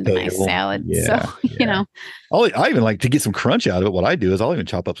kale into my salad. Yeah, so, I even like to get some crunch out of it. What I do is I'll even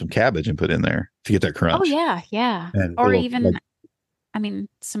chop up some cabbage and put in there to get that crunch. Oh, yeah. Yeah. And or even,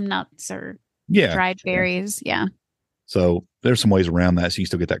 some nuts or dried berries. Yeah. So there's some ways around that, so you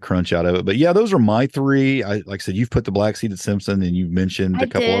still get that crunch out of it. But yeah, those are my three. Like I said, you've put the black seeded Simpson, and you've mentioned a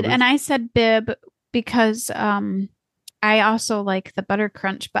couple others. And I said bib because I also like the Butter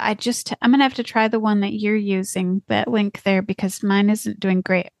Crunch, but I'm going to have to try the one that you're using, that link there, because mine isn't doing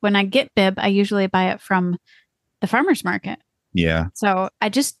great. When I get bib, I usually buy it from the farmer's market. Yeah. So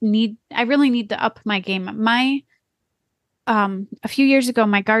I really need to up my game. A few years ago,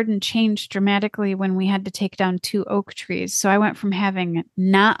 my garden changed dramatically when we had to take down 2 oak trees. So I went from having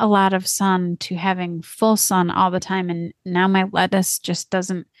not a lot of sun to having full sun all the time. And now my lettuce just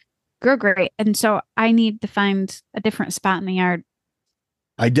doesn't grow great. And so I need to find a different spot in the yard.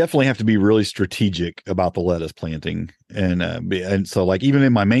 I definitely have to be really strategic about the lettuce planting. And so like even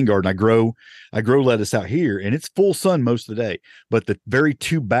in my main garden, I grow lettuce out here, and it's full sun most of the day, but the very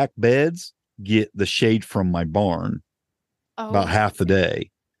 2 back beds get the shade from my barn about half the day.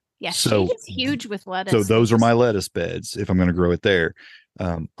 Yeah. So shade is huge with lettuce. So those are my lettuce beds if I'm going to grow it there.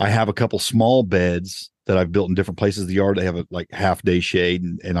 I have a couple small beds that I've built in different places of the yard. They have a like half day shade,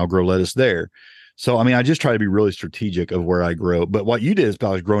 and I'll grow lettuce there. So, I just try to be really strategic of where I grow. But what you did is I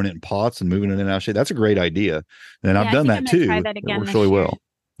was growing it in pots and moving it in and out of shade. That's a great idea. And I've done that too. It works really well.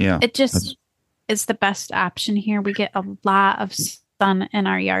 Yeah. It just is the best option here. We get a lot of sun in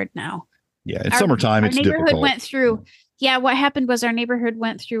our yard now. Yeah. In summertime, it's difficult. Our neighborhood went through. Yeah. What happened was our neighborhood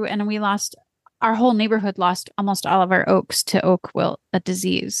went through, and our whole neighborhood lost almost all of our oaks to oak wilt, a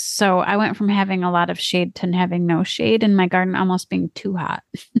disease. So I went from having a lot of shade to having no shade, and my garden almost being too hot.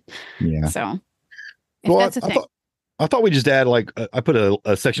 Yeah. So that's a thing. I thought we just add I put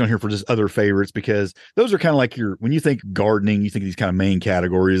a section on here for just other favorites, because those are kind of like when you think gardening, you think these kind of main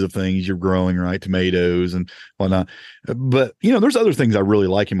categories of things you're growing, right? Tomatoes and whatnot. But there's other things I really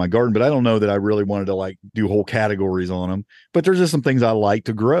like in my garden, but I don't know that I really wanted to do whole categories on them. But there's just some things I like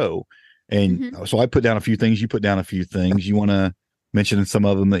to grow. And so I put down a few things. You put down a few things. You want to mention some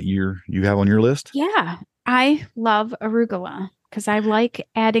of them that you have on your list? Yeah, I love arugula because I like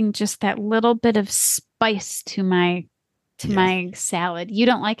adding just that little bit of spice to my salad. You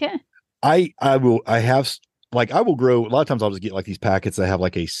don't like it? I will. I have like I will grow. A lot of times I'll just get like these packets that have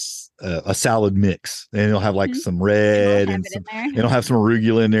like a salad mix, and it'll have like some red and some, it'll have some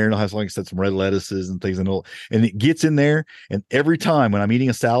arugula in there, and it'll have, like I said, some red lettuces and things, and it gets in there. And every time when I'm eating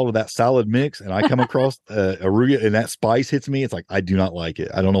a salad with that salad mix, and I come across arugula and that spice hits me, it's like I do not like it.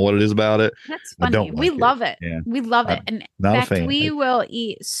 I don't know what it is about it. That's funny. I don't we like love it. Yeah. We love it. And in fact, we will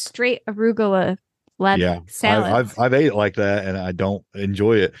eat straight arugula salad. I've ate it like that, and I don't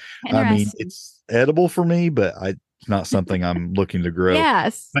enjoy it. I mean, it's edible for me, but it's not something I'm looking to grow.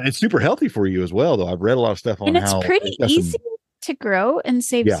 Yes, but it's super healthy for you as well, though. I've read a lot of stuff on and it's pretty easy to grow and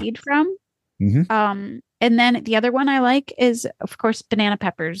save seed from. Mm-hmm. And then the other one I like is, of course, banana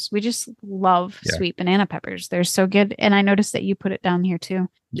peppers. We just love sweet banana peppers. They're so good. And I noticed that you put it down here too.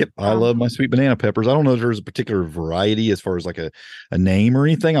 Yep. I love my sweet banana peppers. I don't know if there's a particular variety as far as like a name or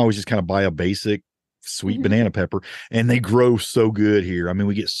anything. I always just kind of buy a basic sweet banana pepper, and they grow so good here. I mean,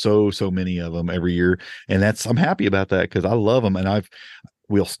 we get so many of them every year, and I'm happy about that because I love them. And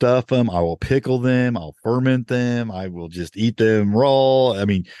we'll stuff them. I will pickle them. I'll ferment them. I will just eat them raw. I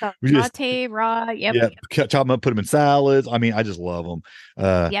mean, saute raw. Yep. Chop them up, put them in salads. I mean, I just love them.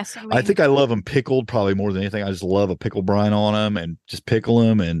 Yes, I think I love them pickled probably more than anything. I just love a pickle brine on them and just pickle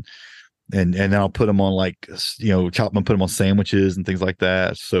them and then I'll put them on, like, chop them and put them on sandwiches and things like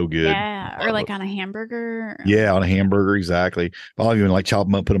that. So good. Yeah, or like on a hamburger. Yeah, on a hamburger, exactly. I'll even like chop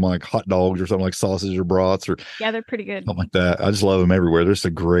them up, put them on like hot dogs or something, like sausage or brats, or they're pretty good. Something like that. I just love them everywhere. They're just a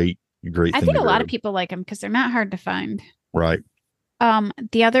great thing. I think a lot of people like them because they're not hard to find. Right.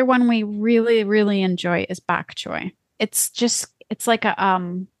 The other one we really, really enjoy is bok choy. It's like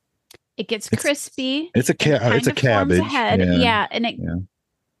it gets crispy. It's a cabbage. Yeah, and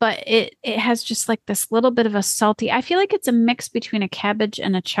but it has just like this little bit of a salty. I feel like it's a mix between a cabbage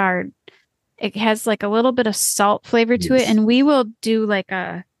and a chard. It has like a little bit of salt flavor to it, and we will do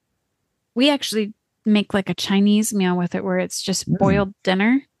we actually make like a Chinese meal with it where it's just boiled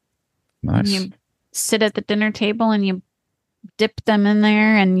dinner. Nice. And you sit at the dinner table and you dip them in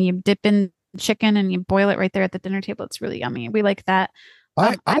there, and you dip in chicken and you boil it right there at the dinner table. It's really yummy. We like that.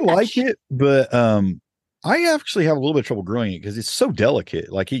 I like it, but I actually have a little bit of trouble growing it because it's so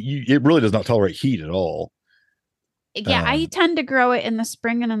delicate. Like it really does not tolerate heat at all. Yeah, I tend to grow it in the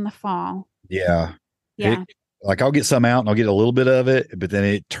spring and in the fall. Yeah. Yeah. Like I'll get some out and I'll get a little bit of it, but then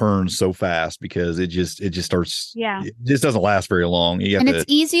it turns so fast because it just starts. Yeah. It just doesn't last very long. It's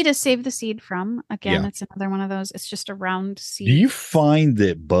easy to save the seed from. Again, it's another one of those. It's just a round seed. Do you find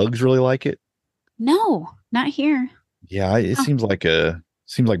that bugs really like it? No, not here. Yeah. It seems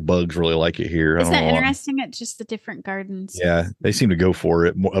like bugs really like it here. Isn't that interesting? It's just the different gardens. Yeah. They seem to go for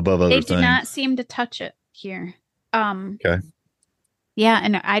it above other things. They do not seem to touch it here. Okay. Yeah,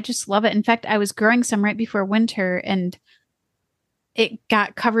 and I just love it. In fact, I was growing some right before winter, and it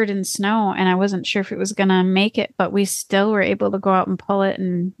got covered in snow, and I wasn't sure if it was going to make it, but we still were able to go out and pull it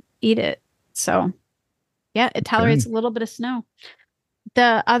and eat it. So, yeah, it tolerates a little bit of snow.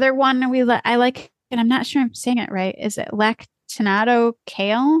 The other one I like, and I'm not sure I'm saying it right, is it lacinato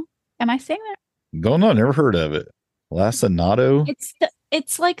kale? Am I saying that? Don't know. Never heard of it. Lacinato?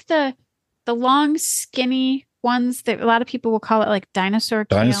 It's like the long, skinny ones that a lot of people will call it like dinosaur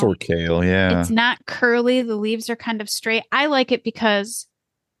kale. Dinosaur kale, yeah. It's not curly. The leaves are kind of straight. I like it because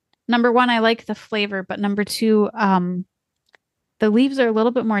number one, I like the flavor, but number two, the leaves are a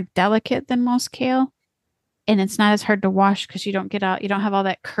little bit more delicate than most kale, and it's not as hard to wash because you don't have all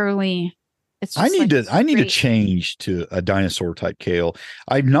that curly. It's just I need to change to a dinosaur type kale.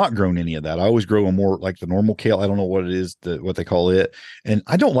 I've not grown any of that. I always grow a more like the normal kale. I don't know what it is, what they call it, and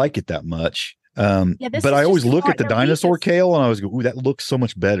I don't like it that much. But I always look at the dinosaur kale and I always go, ooh, that looks so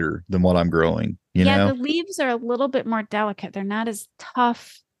much better than what I'm growing. You know? The leaves are a little bit more delicate. They're not as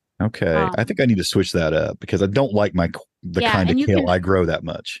tough. Okay. I think I need to switch that up because I don't like the kind of kale I grow that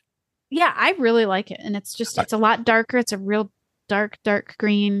much. Yeah, I really like it. And it's a lot darker. It's a real dark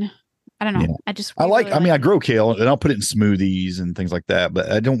green. I don't know. Yeah. I grow kale and I'll put it in smoothies and things like that,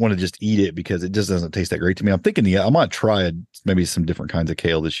 but I don't want to just eat it because it just doesn't taste that great to me. I'm thinking, I might try maybe some different kinds of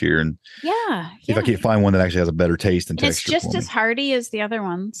kale this year and see if I can find one that actually has a better taste and texture. It's just as hardy as the other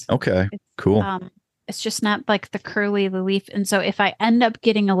ones. Okay, cool. It's just not like the leaf. And so if I end up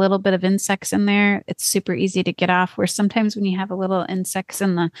getting a little bit of insects in there, it's super easy to get off. Where sometimes when you have a little insects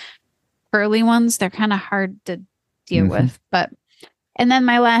in the curly ones, they're kind of hard to deal with. And then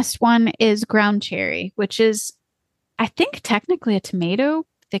my last one is ground cherry, which is, I think, technically a tomato.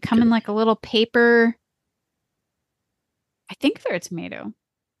 They come in like a little paper. I think they're a tomato.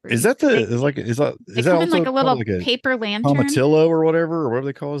 Is that also like a little paper lantern? Tomatillo or whatever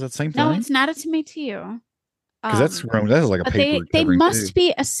they call it? Is that the same thing? No, it's not a tomatillo. Because that's grown. That's like a but paper they covering must too.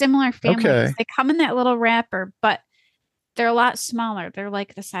 be a similar family because Okay. they come in that little wrapper, but they're a lot smaller. They're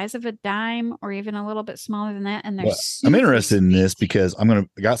like the size of a dime or even a little bit smaller than that. And they're Well, I'm super interested in sweet. this because I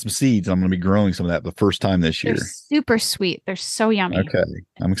got some seeds and I'm gonna be growing some of that the first time this They're year. super sweet. They're so yummy. Okay.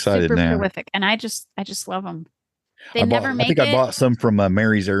 I'm excited Super now. prolific. And I just love them. They never I think make I it. bought some from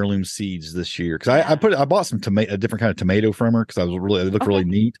Mary's Heirloom Seeds this year because Yeah. I bought some tomato, a different kind of tomato from her because I was really, it looked really Okay.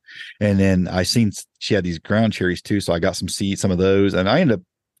 neat. And then I seen she had these ground cherries too. So I got some seeds, some of those, and I ended up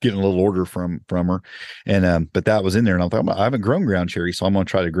getting a little order from her. And, but that was in there. And I thought, I haven't grown ground cherries, so I'm going to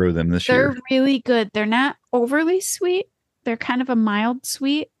try to grow them this They're year. really good. They're not overly sweet. They're kind of a mild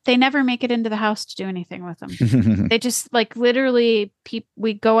sweet. They never make it into the house to do anything with them. They just like literally,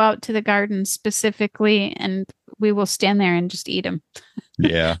 we go out to the garden specifically and we will stand there and just eat them.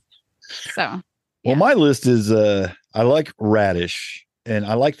 Yeah. So, yeah. Well, my list is I like radish. And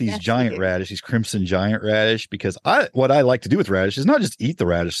I like these Yes, giant radish, these crimson giant radish, because what I like to do with radish is not just eat the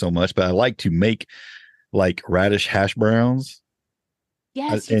radish so much, but I like to make like radish hash browns.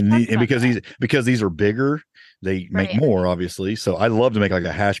 Yes, And because these are bigger, they make right. more, obviously. So I love to make like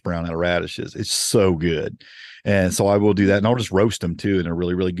a hash brown out of radishes. It's so good. And so I will do that, and I'll just roast them too, and they're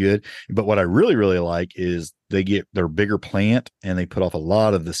really, really good. But what I really, really like is they're bigger plant, and they put off a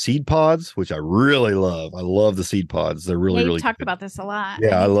lot of the seed pods, which I really love. I love the seed pods. They're really, You've really talked good. about this a lot.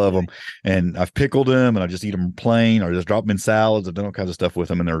 Yeah, I love them, and I've pickled them, and I just eat them plain, or just drop them in salads. I've done all kinds of stuff with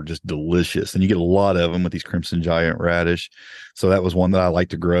them, and they're just delicious. And you get a lot of them with these crimson giant radish. So that was one that I like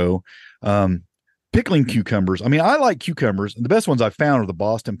to grow. Pickling cucumbers. I mean, I like cucumbers. The best ones I've found are the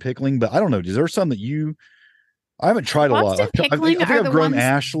Boston pickling, but I don't know. Is there some that I haven't tried a lot. I think I've grown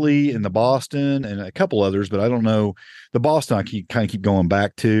Ashley and the Boston and a couple others, but I don't know. The Boston I keep going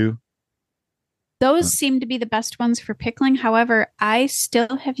back to. Those seem to be the best ones for pickling. However, I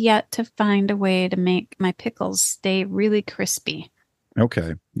still have yet to find a way to make my pickles stay really crispy.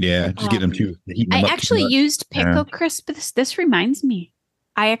 Okay. Yeah. Just getting them heating them I up actually used Pickle Crisp. This reminds me.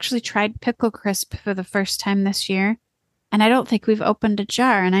 I actually tried Pickle Crisp for the first time this year. And I don't think we've opened a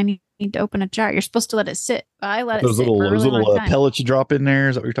jar, and I need to open a jar. You're supposed to let it sit. I let it sit for a really long time. Pellets you drop in there.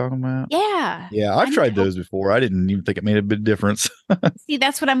 Is that what you're talking about? Yeah. Yeah. I've tried those before. I didn't even think it made a big difference. See,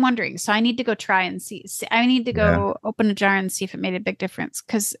 that's what I'm wondering. So I need to go try and see. I need to go open a jar and see if it made a big difference.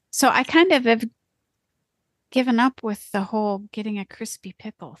 So I kind of have given up with the whole getting a crispy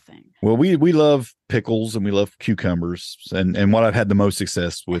pickle thing. Well, we love pickles and we love cucumbers, and what I've had the most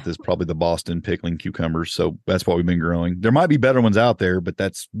success with is probably the Boston pickling cucumbers. So that's what we've been growing. There might be better ones out there, but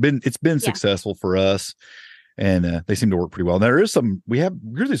it's been successful for us, and they seem to work pretty well. There is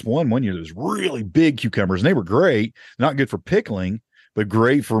there's this one year that was really big cucumbers, and they were great. Not good for pickling, but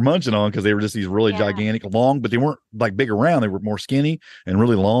great for munching on because they were just these really gigantic, long, but they weren't like big around. They were more skinny and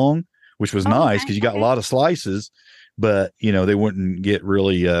really long, which was nice because you got a lot of slices, but they wouldn't get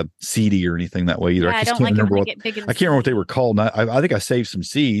really seedy or anything that way either. Yeah, I can't remember what they were called. And I think I saved some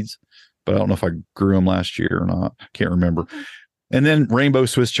seeds, but I don't know if I grew them last year or not. I can't remember. Okay. And then rainbow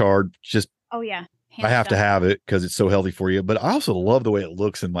Swiss chard, just I have to have it because it's so healthy for you. But I also love the way it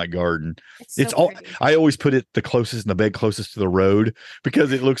looks in my garden. I always put it the bed closest to the road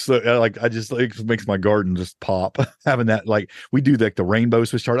because it looks it makes my garden just pop. Having that, like we do the rainbow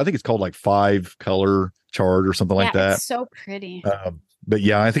Swiss chard. I think it's called like 5-color chard or something like that. It's so pretty. But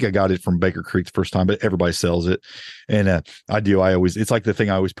yeah, I think I got it from Baker Creek the first time, but everybody sells it. And it's like the thing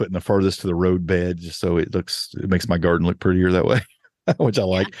I always put in the farthest to the road bed just so it makes my garden look prettier that way. Which I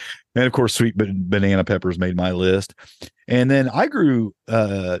like. And of course, sweet banana peppers made my list. And then I grew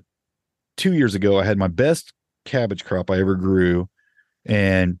 2 years ago, I had my best cabbage crop I ever grew.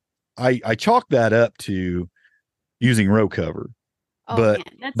 And I chalked that up to using row cover. But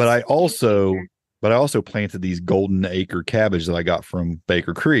I also planted these golden acre cabbage that I got from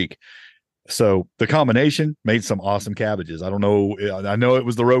Baker Creek. So the combination made some awesome cabbages. I don't know. I know it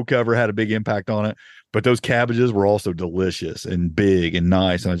was the row cover had a big impact on it, but those cabbages were also delicious and big and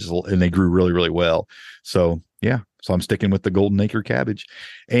nice. And they grew really, really well. So yeah. So I'm sticking with the golden acre cabbage.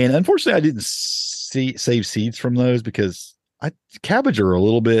 And unfortunately I didn't save seeds from those because cabbage are a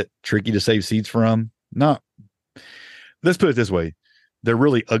little bit tricky to save seeds from. Let's put it this way. They're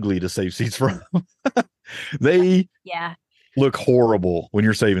really ugly to save seeds from. They look horrible when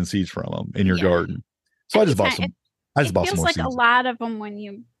you're saving seeds from them in your garden. So I just bought some. I just bought some more seeds. It feels like a lot of them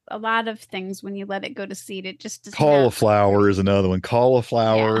a lot of things when you let it go to seed, it just does cauliflower is another one.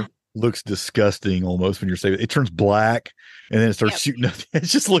 Cauliflower looks disgusting almost when you're saving. It turns black and then it starts shooting up. It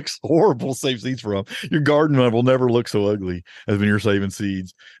just looks horrible to save seeds from. Your garden will never look so ugly as when you're saving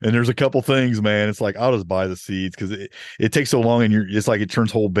seeds. And there's a couple things, man. It's like, I'll just buy the seeds because it takes so long, and it's like it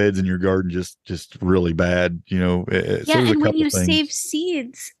turns whole beds in your garden just really bad, you know. So and when you save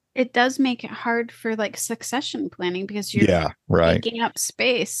seeds, it does make it hard for like succession planning because you're taking up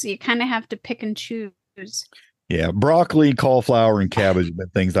space. So you kind of have to pick and choose. Yeah, broccoli, cauliflower, and cabbage have been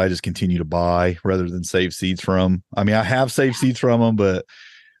things I just continue to buy rather than save seeds from. I mean, I have saved seeds from them, but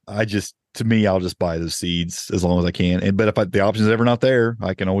I'll just buy those seeds as long as I can. But if the option is ever not there,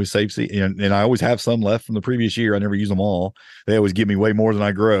 I can always save seeds. And I always have some left from the previous year. I never use them all. They always give me way more than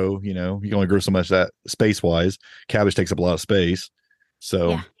I grow. You know, you can only grow so much that space wise. Cabbage takes up a lot of space.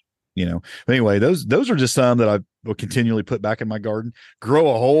 So, but anyway, those are just some that I will continually put back in my garden. Grow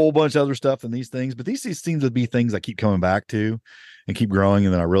a whole bunch of other stuff than these things, but these seem to be things I keep coming back to and keep growing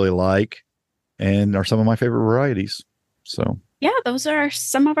and that I really like and are some of my favorite varieties. So yeah, those are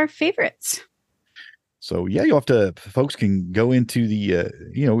some of our favorites. So yeah, folks can go into the,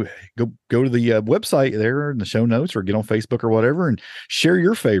 go to the website there in the show notes or get on Facebook or whatever and share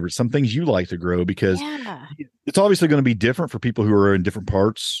your favorites, some things you like to grow, because it's obviously going to be different for people who are in different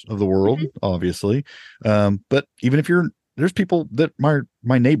parts of the world, obviously. But even if there's people that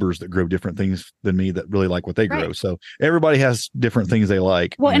my neighbors that grow different things than me that really like what they grow. So everybody has different things they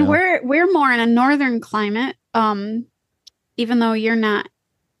like. Well, and we're more in a northern climate, even though you're not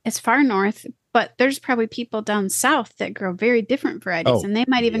as far north. But there's probably people down south that grow very different varieties, and they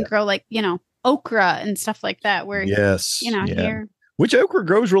might even grow like, okra and stuff like that. Where here, which okra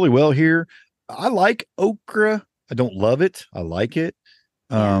grows really well here. I like okra. I don't love it. I like it,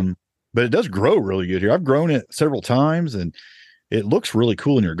 but it does grow really good here. I've grown it several times, and it looks really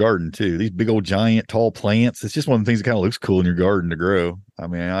cool in your garden too. These big old giant tall plants. It's just one of the things that kind of looks cool in your garden to grow. I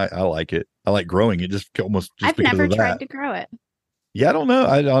mean, I like it. I like growing it just I've never tried to grow it. Yeah, I don't know.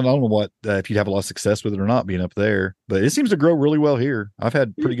 I don't know what if you'd have a lot of success with it or not being up there, but it seems to grow really well here. I've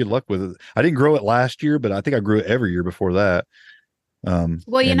had pretty good luck with it. I didn't grow it last year, but I think I grew it every year before that.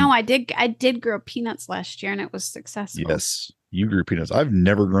 I did grow peanuts last year and it was successful. Yes, you grew peanuts. I've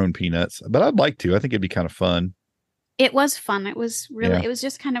never grown peanuts, but I'd like to. I think it'd be kind of fun. It was fun. It was really, it was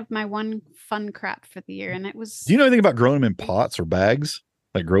just kind of my one fun crop for the year. And it was. Do you know anything about growing them in pots or bags,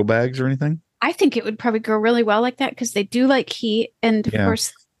 like grow bags or anything? I think it would probably grow really well like that because they do like heat, and of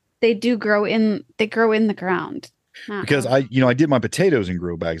course they grow in the ground. Because I did my potatoes in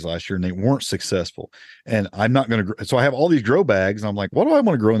grow bags last year and they weren't successful. And I'm not going to, so I have all these grow bags and I'm like, what do I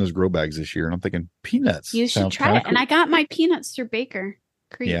want to grow in those grow bags this year? And I'm thinking peanuts. You should try it. Cool. And I got my peanuts through Baker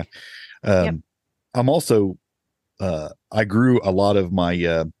Creek. Yeah. I'm also, I grew a lot of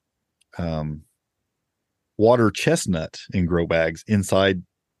my water chestnut in grow bags inside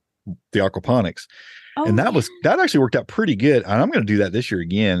the aquaponics. And that actually worked out pretty good. And I'm going to do that this year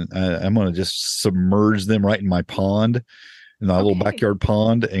again. I'm going to just submerge them right in my pond, in my little backyard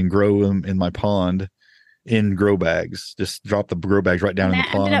pond, and grow them in my pond in grow bags. Just drop the grow bags right down in the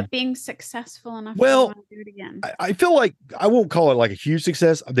pond. Ended up being successful enough. Well, to do it again. I feel like I won't call it like a huge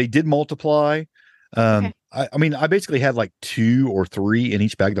success. They did multiply. I mean, I basically had like 2 or 3 in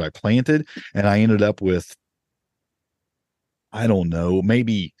each bag that I planted, and I ended up with, I don't know,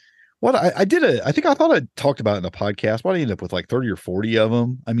 maybe. I think I thought I talked about it in the podcast. Why did I end up with like 30 or 40 of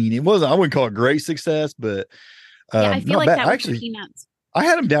them? I mean, I wouldn't call it great success, but I feel like that was peanuts. I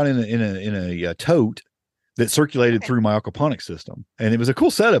had them down in a tote that circulated through my aquaponic system. And it was a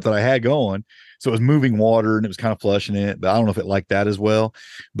cool setup that I had going. So it was moving water and it was kind of flushing it, but I don't know if it liked that as well.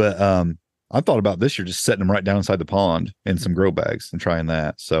 But I thought about this year, just setting them right down inside the pond in some grow bags and trying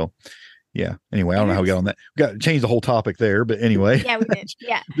that. So yeah. Anyway, I don't know how we got on that. We got to change the whole topic there, but anyway. Yeah, we did.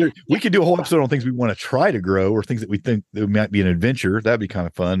 Yeah. We could do a whole episode on things we want to try to grow or things that we think that might be an adventure. That'd be kind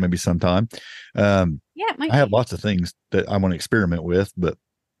of fun, maybe sometime. I have lots of things that I want to experiment with, but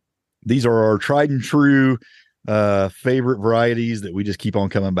these are our tried and true favorite varieties that we just keep on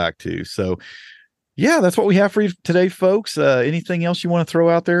coming back to. So yeah, that's what we have for you today, folks. Anything else you want to throw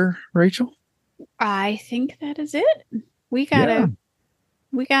out there, Rachel? I think that is it. We got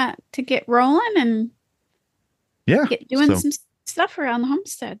to get rolling and get doing some stuff around the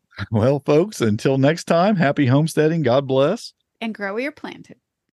homestead. Well, folks, until next time, happy homesteading. God bless. And grow where you're planted.